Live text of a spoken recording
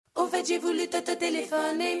fait, j'ai voulu te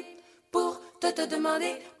téléphoner pour te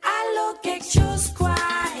demander allô, quelque chose quoi,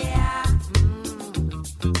 yeah.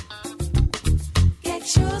 Quelque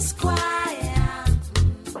chose quoi, yeah.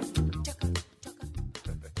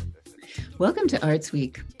 Welcome to Arts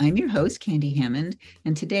Week. I'm your host, Candy Hammond,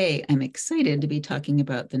 and today I'm excited to be talking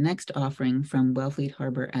about the next offering from Wellfleet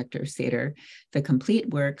Harbor Actors Theatre, The Complete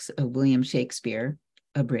Works of William Shakespeare,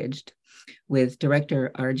 Abridged, with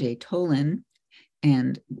director R.J. Tolan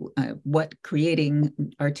and creating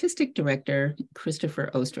artistic director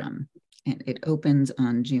Christopher Ostrom. And it opens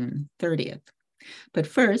on June 30th. But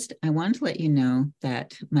first, I want to let you know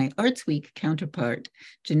that my Arts Week counterpart,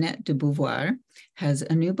 Jeanette de Beauvoir, has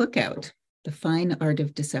a new book out, The Fine Art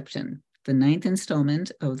of Deception, the 9th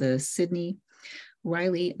installment of the Sidney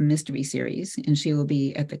Riley Mystery Series, and she will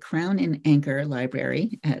be at the Crown and Anchor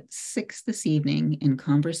Library at 6 this evening in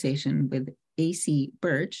conversation with A.C.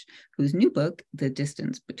 Birch, whose new book, The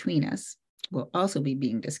Distance Between Us, will also be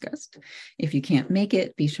being discussed. If you can't make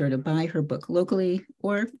it, be sure to buy her book locally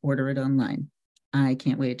or order it online. I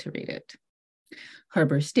can't wait to read it.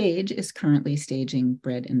 Harbor Stage is currently staging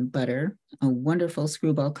Bread and Butter, a wonderful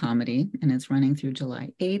screwball comedy, and it's running through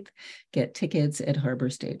July 8th. Get tickets at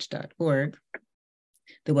harborstage.org.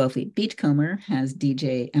 The Wellfleet Beachcomber has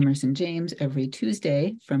DJ Emerson James every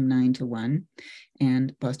Tuesday from 9 to 1,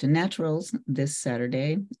 and Boston Naturals this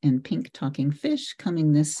Saturday, and Pink Talking Fish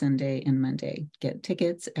coming this Sunday and Monday. Get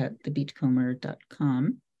tickets at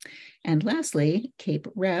thebeachcomber.com. And lastly, Cape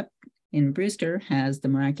Rep in Brewster has The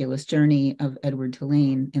Miraculous Journey of Edward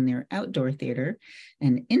Tulane in their outdoor theater,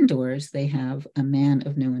 and indoors they have A Man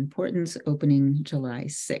of No Importance opening July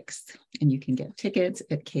 6th, and you can get tickets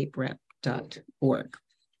at caperep.org.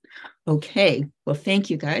 Okay, well, thank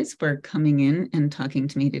you guys for coming in and talking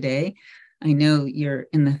to me today. I know you're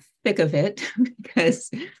in the thick of it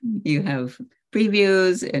because you have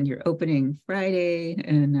previews and you're opening Friday.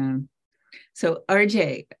 And so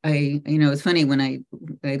RJ, it's funny when I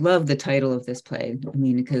love the title of this play. I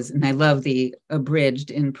mean, and I love the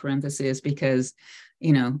abridged in parentheses because,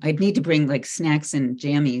 I'd need to bring like snacks and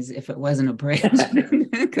jammies if it wasn't abridged.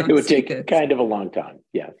 It would take kind of a long time.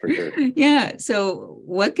 Yeah, for sure. Yeah. So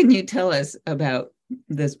what can you tell us about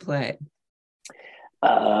this play?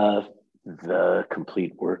 The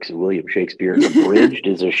Complete Works of William Shakespeare Abridged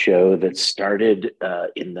is a show that started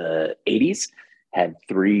in the 80s, had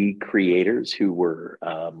 3 creators who were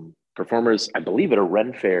performers, I believe, at a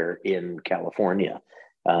Ren Fair in California,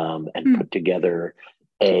 and put together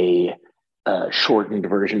a shortened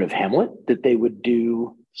version of Hamlet that they would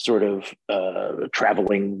do sort of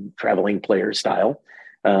traveling player style.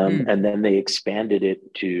 And then they expanded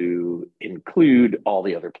it to include all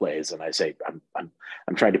the other plays. And I say,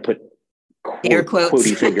 I'm trying to put air quotes.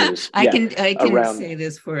 Quotey fingers. I can say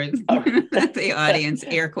this for the audience.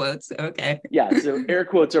 Air quotes. Okay. Yeah. So air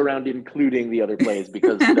quotes around including the other plays,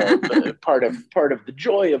 because the part of the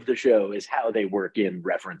joy of the show is how they work in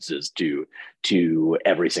references to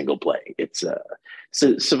every single play. It's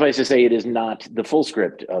so suffice to say, it is not the full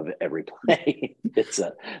script of every play. It's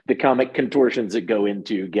the comic contortions that go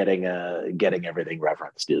into getting everything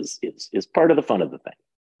referenced is part of the fun of the thing.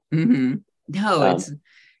 Mm-hmm. No,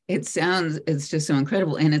 it's just so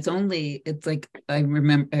incredible. And it's like, I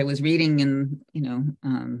remember I was reading on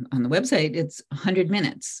the website, it's 100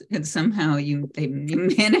 minutes. And somehow you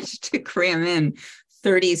managed to cram in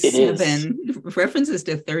 37 references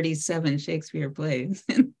to 37 Shakespeare plays.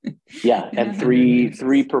 Yeah. And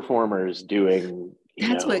three performers doing,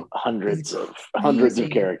 hundreds of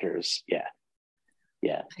characters. Yeah.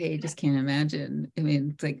 Yeah. I just can't imagine. I mean,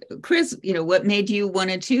 it's like, Chris, what made you want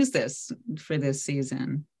to choose this for this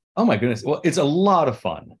season? Oh my goodness. Well, it's a lot of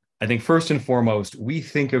fun. I think first and foremost, we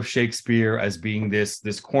think of Shakespeare as being this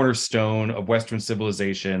cornerstone of Western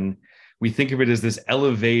civilization. We think of it as this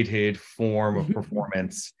elevated form of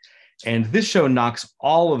performance. And this show knocks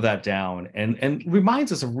all of that down and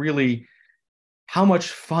reminds us of really how much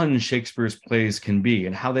fun Shakespeare's plays can be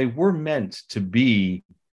and how they were meant to be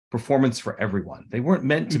performance for everyone. They weren't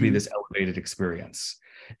meant to be this elevated experience.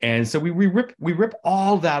 And so we rip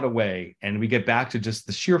all that away, and we get back to just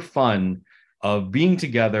the sheer fun of being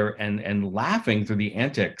together and laughing through the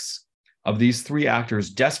antics of these 3 actors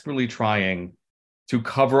desperately trying to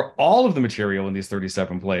cover all of the material in these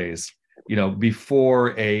 37 plays, before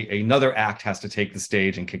another act has to take the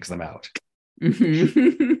stage and kicks them out.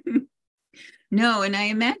 No, and I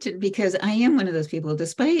imagine, because I am one of those people,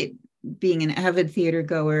 despite being an avid theater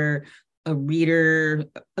goer, a reader,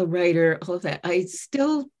 a writer, all of that, I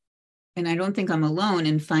still, and I don't think I'm alone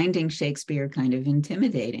in finding Shakespeare kind of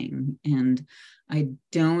intimidating. And I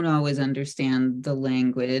don't always understand the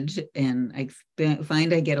language, and I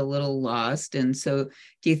find I get a little lost. And so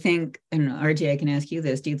do you think, and RJ, I can ask you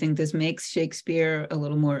this, do you think this makes Shakespeare a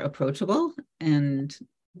little more approachable and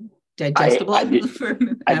digestible for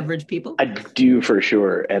average people? I do, for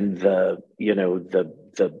sure. And the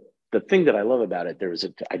thing that I love about it,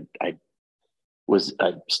 I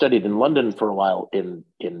studied in London for a while in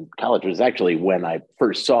college. It was actually when I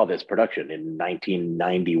first saw this production in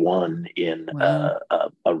 1991 in Wow.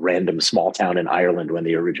 a random small town in Ireland when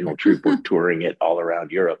the original troupe were touring it all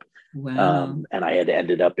around Europe. Wow. And I had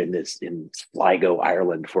ended up in Sligo,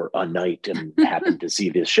 Ireland for a night and happened to see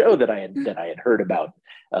this show that I had heard about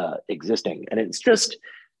existing. And it's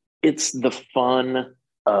the fun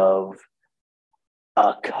of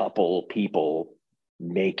a couple people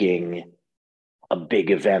making a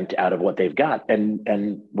big event out of what they've got.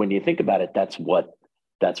 And when you think about it, that's what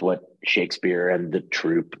Shakespeare and the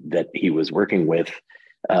troupe that he was working with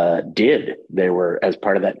did. They were, as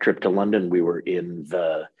part of that trip to London, we were in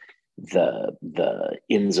the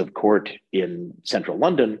Inns of Court in central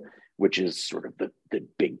London, which is sort of the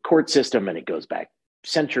big court system, and it goes back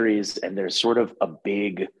centuries. And there's sort of a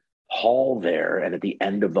big hall there, and at the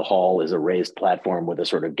end of the hall is a raised platform with a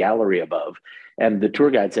sort of gallery above. And the tour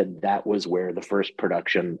guide said that was where the first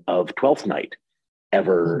production of Twelfth Night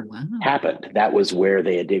ever happened. That was where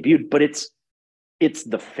they had debuted. But it's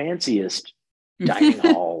the fanciest dining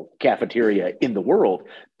hall cafeteria in the world,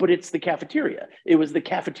 but it's the cafeteria. It was the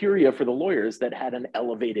cafeteria for the lawyers that had an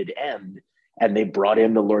elevated end, and they brought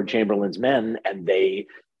in the Lord Chamberlain's men, and they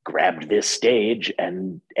grabbed this stage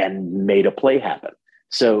and made a play happen.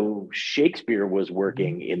 So Shakespeare was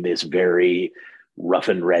working in this very rough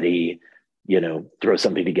and ready, throw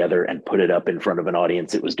something together and put it up in front of an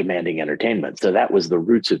audience that was demanding entertainment. So that was the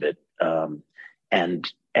roots of it.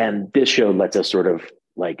 And this show lets us sort of,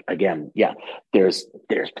 like, again, there's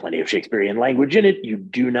plenty of Shakespearean language in it. You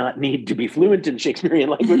do not need to be fluent in Shakespearean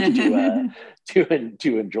language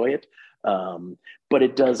to enjoy it. But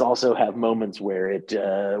it does also have moments where it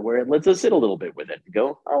lets us sit a little bit with it and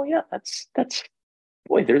go, oh yeah, that's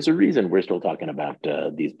boy, there's a reason we're still talking about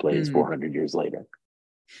these plays 400 years later.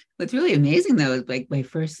 What's really amazing, though, is like my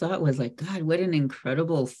first thought was like, God, what an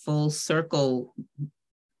incredible full circle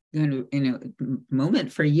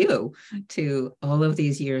moment for you to all of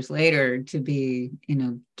these years later to be,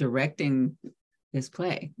 directing this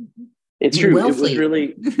play. It's true. It was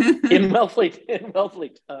really in Wellfleet.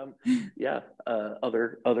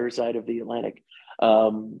 Other side of the Atlantic.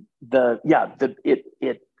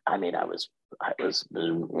 I was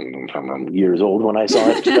years old when I saw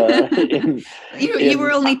it. You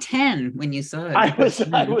were only 10 when you saw it. I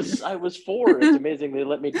was 4. It's amazing they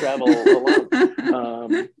let me travel alone.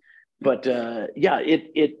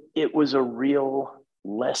 It was a real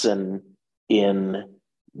lesson in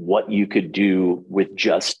what you could do with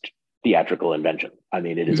just theatrical invention. I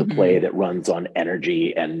mean, it is a play that runs on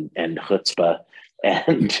energy and chutzpah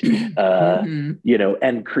and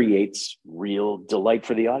and creates real delight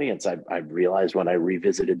for the audience. I realized when I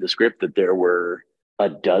revisited the script that there were a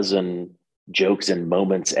dozen jokes and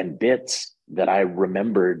moments and bits that I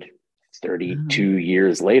remembered 32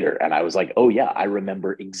 years later, and I was like, oh yeah, I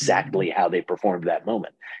remember exactly how they performed that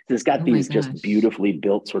moment. It's got these just beautifully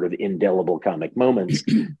built sort of indelible comic moments,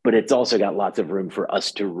 but it's also got lots of room for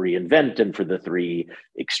us to reinvent, and for the 3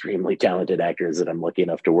 extremely talented actors that I'm lucky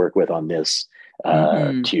enough to work with on this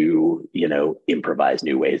to improvise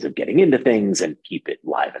new ways of getting into things and keep it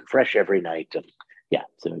live and fresh every night. And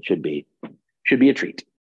so it should be a treat.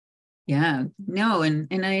 Yeah, no, and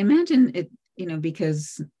I imagine it,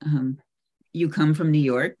 because you come from New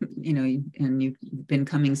York, and you've been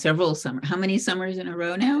coming several summers. How many summers in a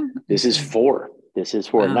row now? This is 4.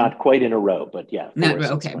 Wow. Not quite in a row, but 4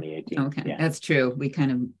 since 2018. Okay, yeah. That's true. We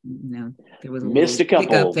kind of, there was missed a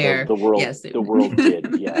couple up there. The world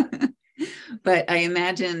did, yeah. But I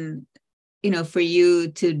imagine, for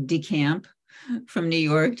you to decamp from New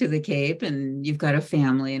York to the Cape, and you've got a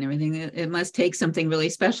family and everything, it must take something really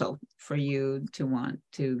special for you to want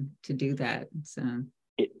to do that. So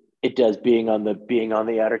it does. Being on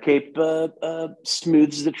the Outer Cape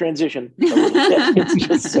smooths the transition a little bit. It's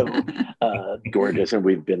just so gorgeous, and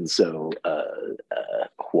we've been so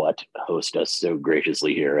host us so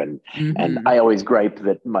graciously here, and I always gripe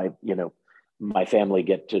that my family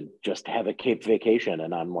get to just have a Cape vacation,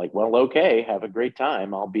 and I'm like, well, okay, have a great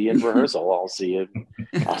time. I'll be in rehearsal. I'll see you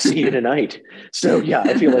tonight. So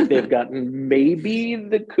I feel like they've gotten maybe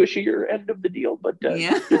the cushier end of the deal, but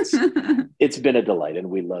it's been a delight,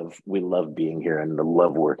 and we love being here and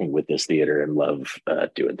love working with this theater and love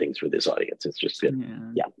doing things for this audience. It's just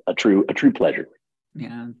been a true pleasure.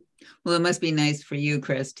 Yeah. Well, it must be nice for you,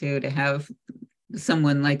 Chris, too, to have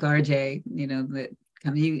someone like RJ, that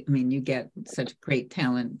you get such great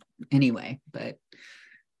talent anyway, but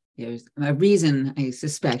there's a reason I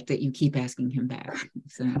suspect that you keep asking him back.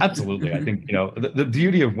 So. Absolutely. I think, the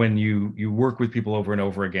beauty of when you work with people over and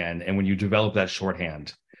over again, and when you develop that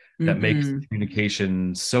shorthand that makes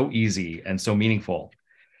communication so easy and so meaningful.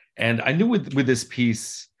 And I knew with this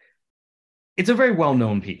piece, it's a very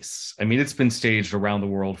well-known piece. I mean, it's been staged around the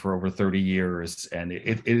world for over 30 years, and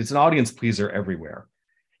it's an audience pleaser everywhere.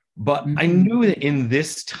 But I knew that in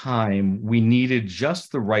this time, we needed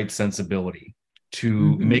just the right sensibility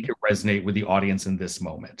to make it resonate with the audience in this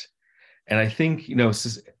moment. And I think,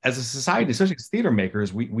 as a society, especially as theater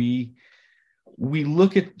makers, we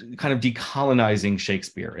look at kind of decolonizing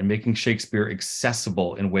Shakespeare and making Shakespeare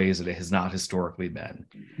accessible in ways that it has not historically been.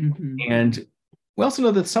 And we also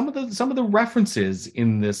know that some of the references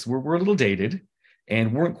in this were a little dated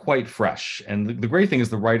and weren't quite fresh. And the great thing is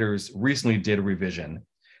the writers recently did a revision,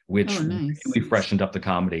 which really freshened up the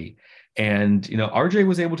comedy. And RJ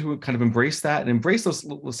was able to kind of embrace that and embrace those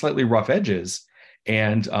slightly rough edges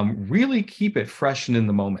and really keep it fresh and in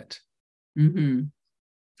the moment.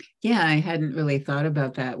 Yeah, I hadn't really thought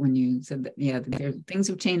about that when you said that. Yeah, things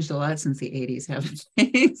have changed a lot since the 80s, haven't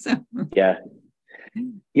they? So.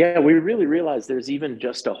 Yeah, we really realized there's even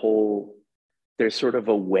just there's sort of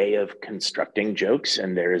a way of constructing jokes,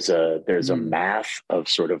 and there's a math of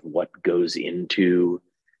sort of what goes into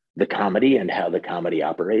the comedy and how the comedy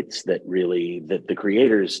operates that the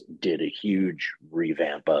creators did a huge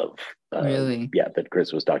revamp of. That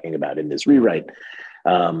Chris was talking about in this rewrite.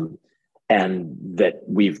 And that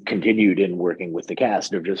we've continued in working with the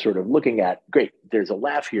cast of just sort of looking at, great, there's a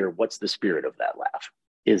laugh here. What's the spirit of that laugh?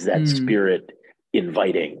 Is that spirit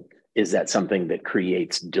inviting? Is that something that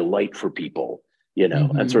creates delight for people?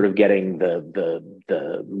 And sort of getting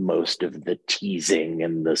the most of the teasing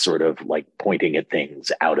and the sort of like pointing at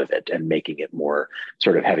things out of it and making it more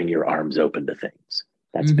sort of having your arms open to things.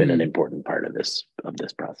 That's been an important part of this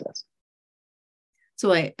process.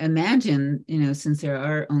 So I imagine, since there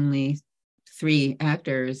are only 3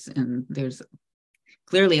 actors and there's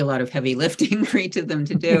clearly a lot of heavy lifting for each of them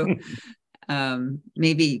to do,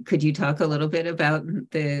 maybe could you talk a little bit about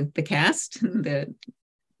the cast?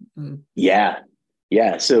 Yeah.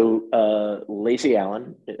 So Lacey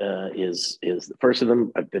Allen is the first of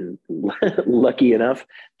them. I've been lucky enough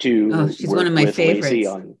to she's work one of my with favorites. Lacey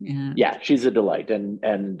on. Yeah, she's a delight, and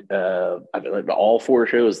I've been, all 4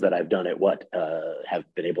 shows that I've done have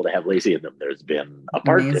been able to have Lacey in them. There's been a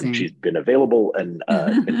part, and she's been available, and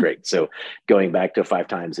it's been great. So going back to 5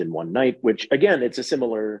 Times in One Night, which again, it's a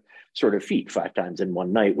similar sort of feat. 5 Times in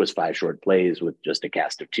One Night was 5 short plays with just a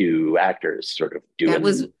cast of 2 actors, sort of doing. That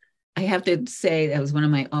was. I have to say that was one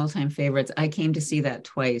of my all-time favorites. I came to see that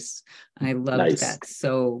twice. I loved that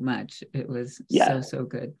so much. It was so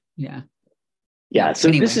good. Yeah. So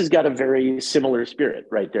anyway. This has got a very similar spirit,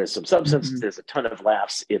 right? There's some substance. There's a ton of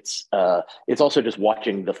laughs. It's also just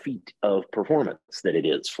watching the feat of performance that it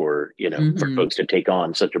is for for folks to take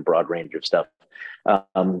on such a broad range of stuff.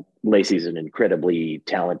 Lacey's an incredibly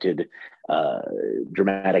talented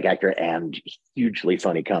dramatic actor and hugely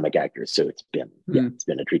funny comic actor. So it's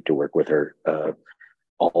been a treat to work with her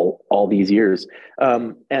all these years.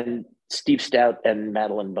 And Steve Stout and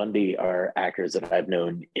Madeline Bundy are actors that I've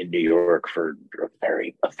known in New York for a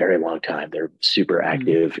very long time. They're super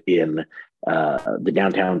active in the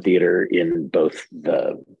downtown theater, in both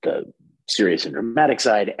the serious and dramatic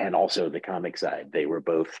side and also the comic side. They were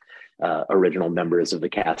both original members of the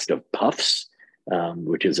cast of Puffs,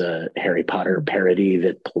 which is a Harry Potter parody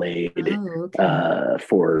that played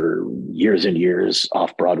for years and years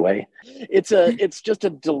off Broadway. It's just a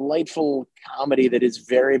delightful comedy that is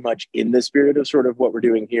very much in the spirit of sort of what we're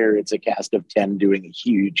doing here. It's a cast of 10 doing a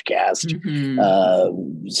huge cast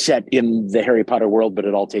set in the Harry Potter world, but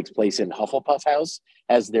it all takes place in Hufflepuff House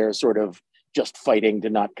as they're sort of just fighting to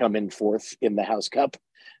not come in 4th in the House Cup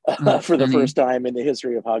for the first time in the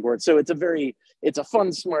history of Hogwarts. So it's a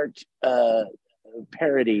fun, smart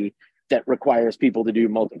parody that requires people to do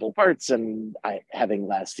multiple parts. And having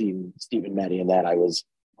last seen Steve and Maddie in that, I was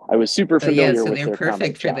super familiar with their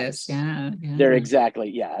perfect for this. Yeah. They're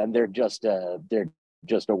exactly. And they're just a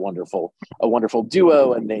wonderful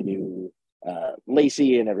duo, and they knew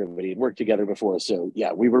Lacey and everybody had worked together before. So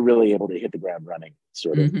we were really able to hit the ground running,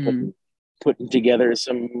 sort of putting together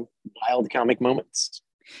some wild comic moments.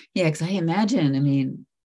 Yeah, because I imagine,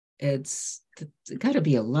 it's got to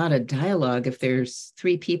be a lot of dialogue if there's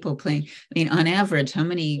 3 people playing. On average, how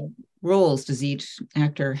many roles does each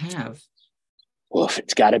actor have? Well,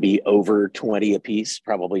 it's got to be over 20 a piece,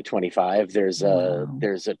 probably 25. Wow.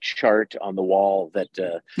 There's a chart on the wall that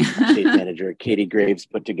our stage manager Katie Graves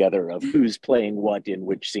put together of who's playing what in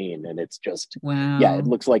which scene, and it's just yeah, it Wow.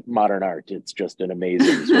 looks like modern art. It's just an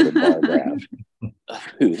amazing sort of bar graph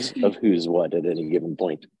of who's what at any given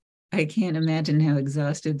point. I can't imagine how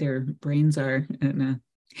exhausted their brains are. And,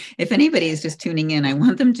 if anybody is just tuning in, I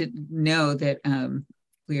want them to know that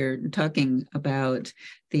we're talking about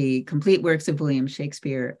the complete works of William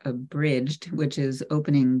Shakespeare abridged, which is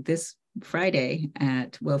opening this Friday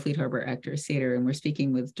at Wellfleet Harbor Actors Theater. And we're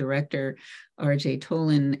speaking with director R.J.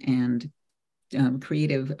 Tolan and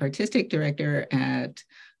creative artistic director at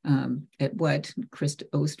what?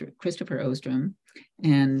 Christopher Ostrom.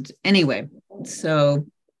 And anyway, so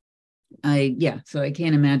I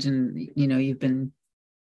can't imagine, you've been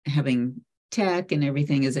having tech and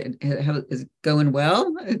everything. Is it going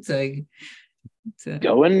well? It's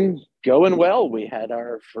going well. We had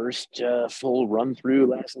our first full run through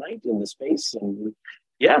last night in the space, and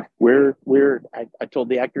yeah, I told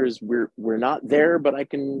the actors we're not there, but I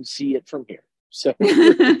can see it from here. So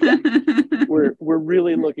we're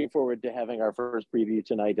really looking forward to having our first preview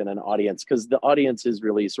tonight in an audience, because the audience is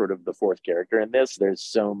really sort of the fourth character in this. There's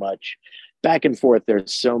so much back and forth.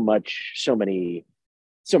 There's so many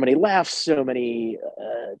laughs, so many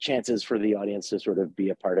chances for the audience to sort of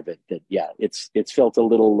be a part of it, that yeah, it's felt a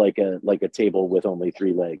little like a table with only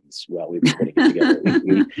 3 legs while we've been putting it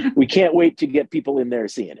together. We can't wait to get people in there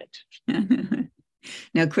seeing it.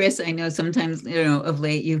 Now, Chris, I know sometimes, of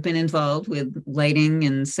late you've been involved with lighting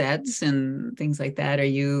and sets and things like that. Are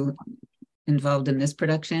you involved in this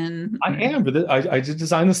production? I am. I did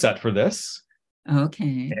design the set for this.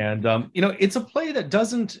 Okay. And it's a play that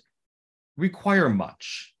doesn't require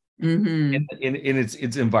much in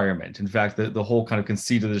its environment. In fact, the whole kind of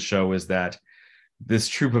conceit of the show is that this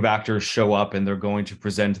troupe of actors show up and they're going to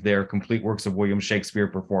present their complete works of William Shakespeare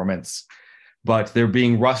performance, but they're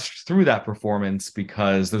being rushed through that performance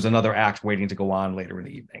because there's another act waiting to go on later in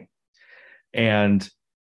the evening. And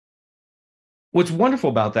what's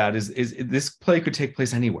wonderful about that is this play could take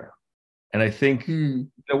place anywhere. And I think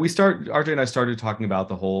RJ and I started talking about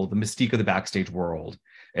the mystique of the backstage world,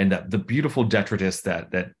 and the beautiful detritus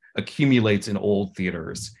that accumulates in old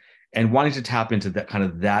theaters, and wanting to tap into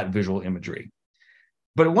that visual imagery.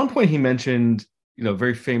 But at one point he mentioned, a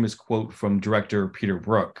very famous quote from director Peter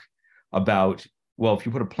Brook about, well,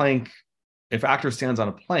 if actor stands on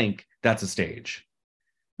a plank, that's a stage.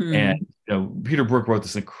 And Peter Brook wrote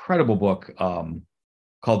this incredible book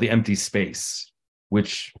called The Empty Space,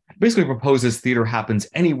 which basically proposes theater happens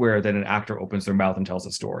anywhere that an actor opens their mouth and tells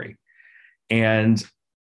a story. And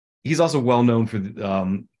he's also well known for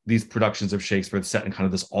these productions of Shakespeare set in kind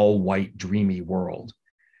of this all-white, dreamy world.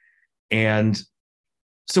 And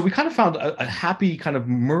so we kind of found a happy kind of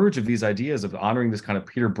merge of these ideas of honoring this kind of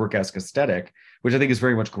Peter Brook-esque aesthetic, which I think is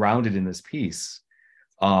very much grounded in this piece,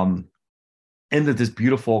 and that this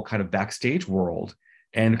beautiful kind of backstage world,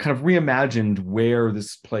 and kind of reimagined where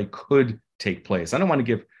this play could take place. I don't want to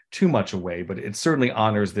give too much away, but it certainly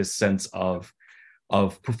honors this sense of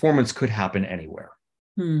performance could happen anywhere.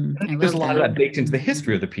 I think there's a lot of that baked into the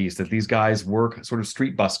history of the piece, that these guys were sort of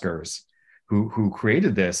street buskers who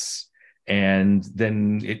created this, and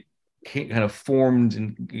then it kind of formed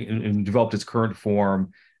and developed its current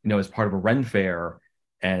form, as part of a Ren Fair.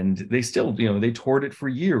 And they still, they toured it for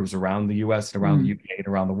years around the US and around the UK and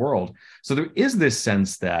around the world. So there is this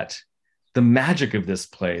sense that the magic of this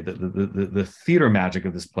play, the theater magic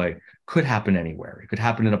of this play, could happen anywhere. It could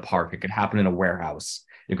happen in a park. It could happen in a warehouse.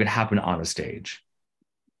 It could happen on a stage.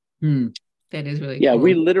 That is really cool.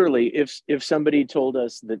 We literally, if somebody told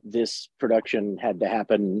us that this production had to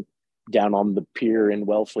happen down on the pier in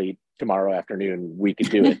Wellfleet tomorrow afternoon, we could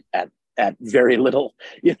do it at very little.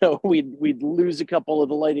 We'd lose a couple of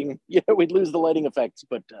the lighting. We'd lose the lighting effects,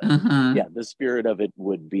 but yeah, the spirit of it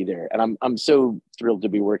would be there. And I'm so thrilled to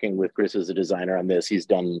be working with Chris as a designer on this. He's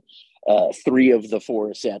done 3 of the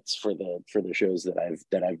 4 sets for the shows that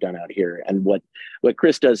I've done out here. And what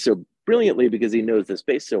Chris does so brilliantly, because he knows the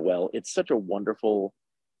space so well, it's such a wonderful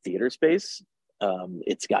theater space.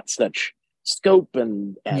 It's got such scope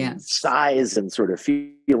and size and sort of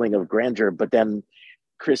feeling of grandeur, but then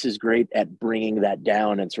Chris is great at bringing that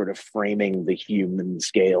down and sort of framing the human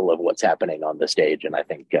scale of what's happening on the stage. And I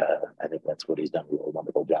think that's what he's done a really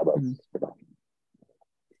wonderful job of.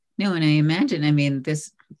 No, and I imagine,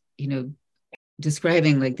 this,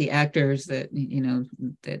 describing like the actors that,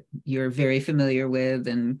 that you're very familiar with,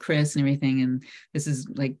 and Chris and everything. And this is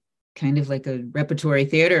like kind of like a repertory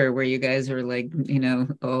theater where you guys are like,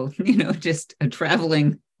 all, just a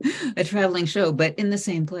traveling a traveling show, but in the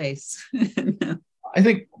same place. No. I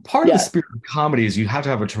think part of the spirit of comedy is you have to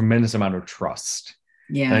have a tremendous amount of trust.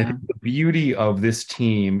 Yeah. And I think the beauty of this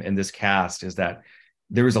team and this cast is that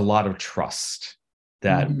there is a lot of trust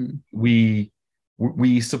that we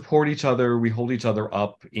support each other, we hold each other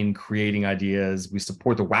up in creating ideas, we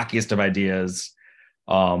support the wackiest of ideas.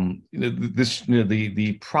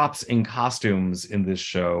 The props and costumes in this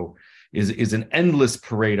show is an endless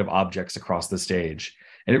parade of objects across the stage.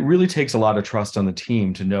 And it really takes a lot of trust on the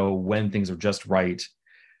team to know when things are just right.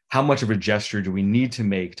 How much of a gesture do we need to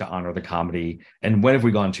make to honor the comedy? And when have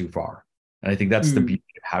we gone too far? And I think that's the beauty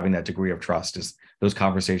of having that degree of trust, is those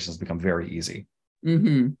conversations become very easy.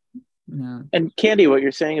 No. And Candy, what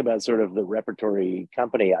you're saying about sort of the repertory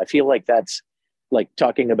company, I feel like that's like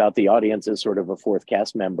talking about the audience as sort of a fourth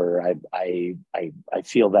cast member. I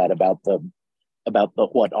feel that about the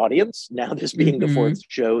what audience, now this being the fourth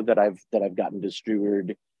show that I've gotten to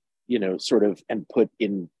steward, you know, sort of, and put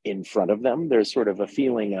in front of them. There's sort of a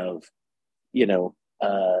feeling of, you know,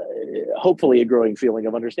 hopefully a growing feeling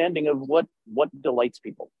of understanding of what delights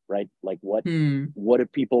people, right? Like what do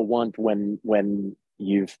people want when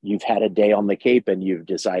you've had a day on the Cape and you've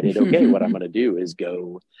decided, okay, what I'm going to do is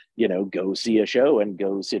go see a show and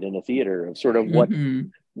go sit in a theater, of sort of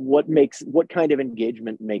what kind of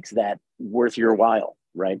engagement makes that worth your while,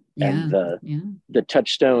 right? And the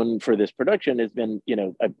touchstone for this production has been, you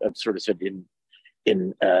know, I've sort of said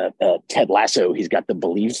in Ted Lasso, he's got the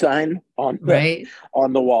believe sign on the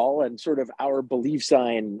wall, and sort of our believe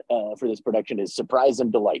sign for this production is surprise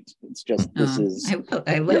and delight. It's just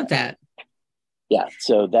I love that. Yeah,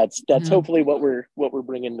 so that's hopefully what we're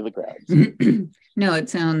bringing to the crowd. No, it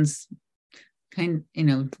sounds kind, you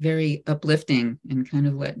know, very uplifting and kind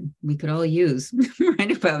of what we could all use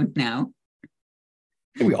right about now.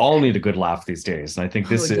 We all need a good laugh these days, and I think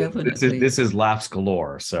this is laughs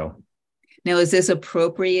galore. So now, is this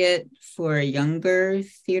appropriate for younger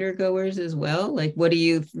theater goers as well? Like, what do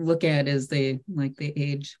you look at as the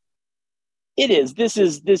age? It is. This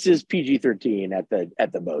is PG-13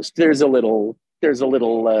 at the most. There's a couple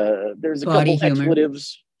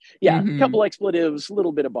expletives. Yeah, a couple expletives, a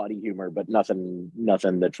little bit of body humor, but nothing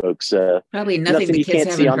that folks probably nothing the kids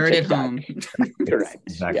haven't heard at home. Correct.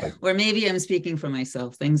 Exactly. Yeah. Or maybe I'm speaking for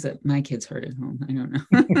myself, things that my kids heard at home. I don't know.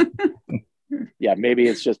 Yeah, maybe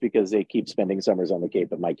it's just because they keep spending summers on the Cape,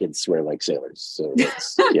 but my kids swear like sailors. So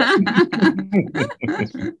it's,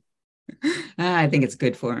 I think it's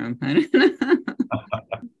good for them.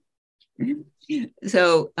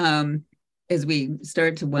 So as we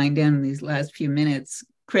start to wind down in these last few minutes,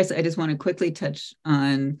 Chris, I just want to quickly touch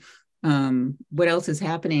on what else is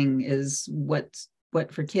happening. Is what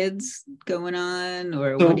for kids going on,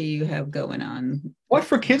 or what do you have going on? What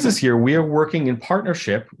for Kids this year, we are working in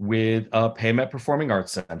partnership with Paymet Performing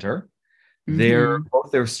Arts Center.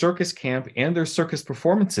 Both their circus camp and their circus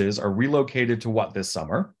performances are relocated to this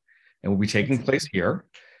summer, and will be taking place here.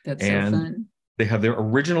 That's so fun. They have their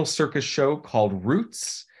original circus show called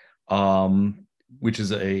Roots, which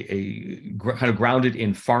is a kind of grounded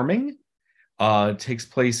in farming. Takes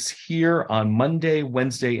place here on Monday,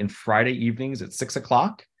 Wednesday, and Friday evenings at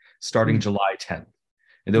 6:00, starting July 10th.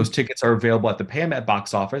 And those tickets are available at the Paymet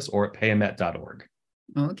box office or at payamet.org.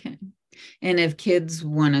 Okay. And if kids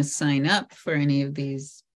want to sign up for any of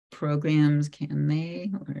these programs, can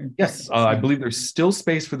they? Yes, I believe there's still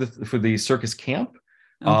space for the circus camp.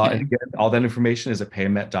 Okay. And again, all that information is at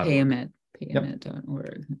payamet.org.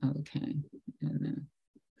 Payamet.org. Okay.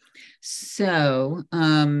 So,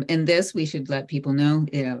 in this, we should let people know,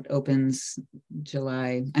 it opens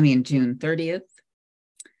June 30th.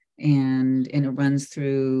 And it runs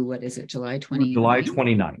through, what is it, July 29th? July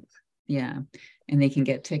 29th. Yeah. And they can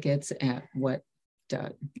get tickets at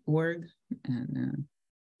what.org. And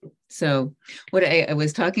so what I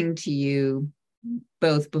was talking to you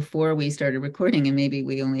both before we started recording, and maybe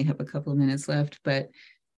we only have a couple of minutes left, but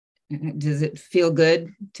does it feel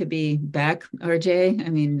good to be back, RJ? I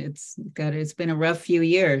mean, it's been a rough few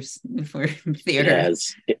years for theater.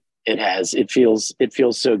 It has. It feels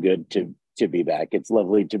so good to be back. It's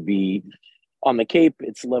lovely to be on the Cape.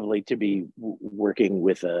 It's lovely to be working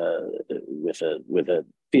with a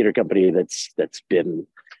theater company that's been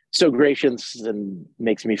so gracious and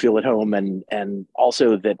makes me feel at home, and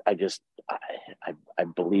also that I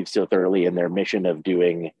believe so thoroughly in their mission of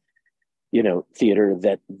doing, you know, theater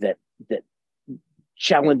that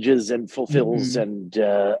challenges and fulfills and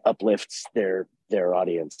uplifts their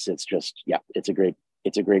audience. It's just, it's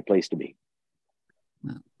a great place to be.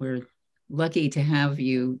 Well, we're lucky to have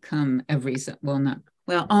you come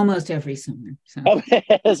almost every summer. So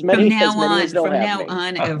as many from now as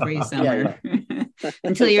on every summer.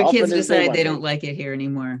 Until As your often kids as they decide want they to. don't like it here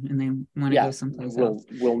anymore and they want to Yeah, go someplace else.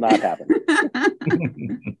 will not happen.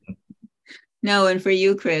 No, and for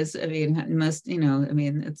you, Chris, I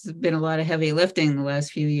mean, it's been a lot of heavy lifting the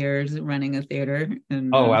last few years running a theater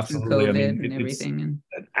and Oh, through absolutely. I COVID mean, and it's everything. And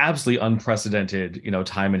an absolutely unprecedented,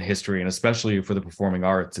 time in history, and especially for the performing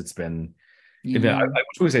arts, it's been. I would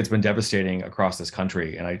really say it's been devastating across this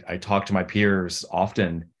country, and I talk to my peers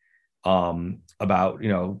often about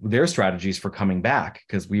their strategies for coming back,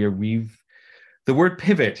 because we've the word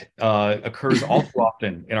pivot occurs all too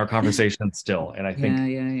often in our conversations still, and I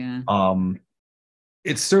think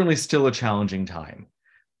it's certainly still a challenging time.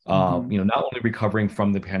 Not only recovering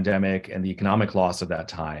from the pandemic and the economic loss of that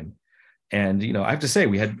time, and I have to say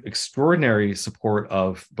we had extraordinary support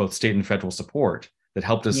of both state and federal support that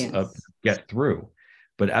helped us get through.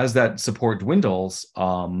 But as that support dwindles,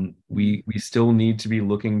 we still need to be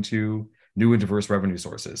looking to new and diverse revenue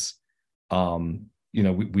sources.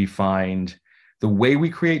 We find the way we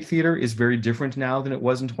create theater is very different now than it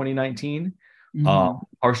was in 2019,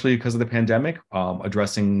 partially because of the pandemic,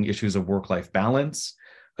 addressing issues of work-life balance,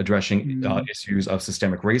 addressing issues of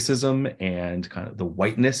systemic racism and kind of the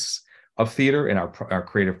whiteness of theater in our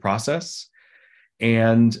creative process.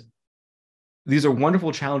 And these are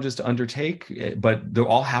wonderful challenges to undertake, but they're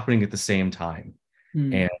all happening at the same time.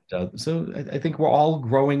 And so I think we're all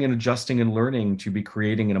growing and adjusting and learning to be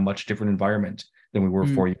creating in a much different environment than we were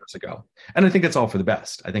 4 years ago. And I think it's all for the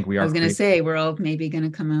best. I think we are. I was going to say, we're all maybe going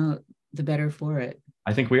to come out the better for it.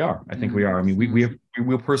 I think we are. I think we are. I mean, we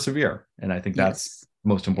will persevere. And I think that's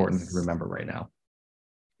most important to remember right now.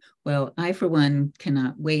 Well, I, for one,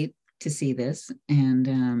 cannot wait to see this.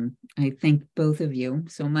 And I thank both of you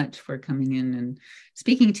so much for coming in and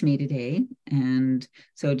speaking to me today. And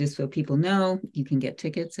so just so people know, you can get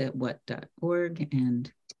tickets at what.org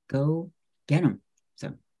and go get them.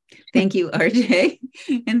 So thank you, RJ.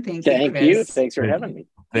 And thank you, Chris. You. Thanks for having me.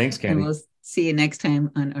 Thanks, Candy. And we'll see you next time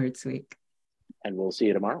on Arts Week. And we'll see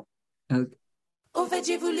you tomorrow. Okay. Au fait,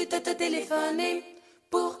 j'ai voulu te téléphoner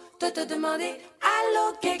pour te demander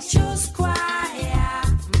allô, quelque chose quoi.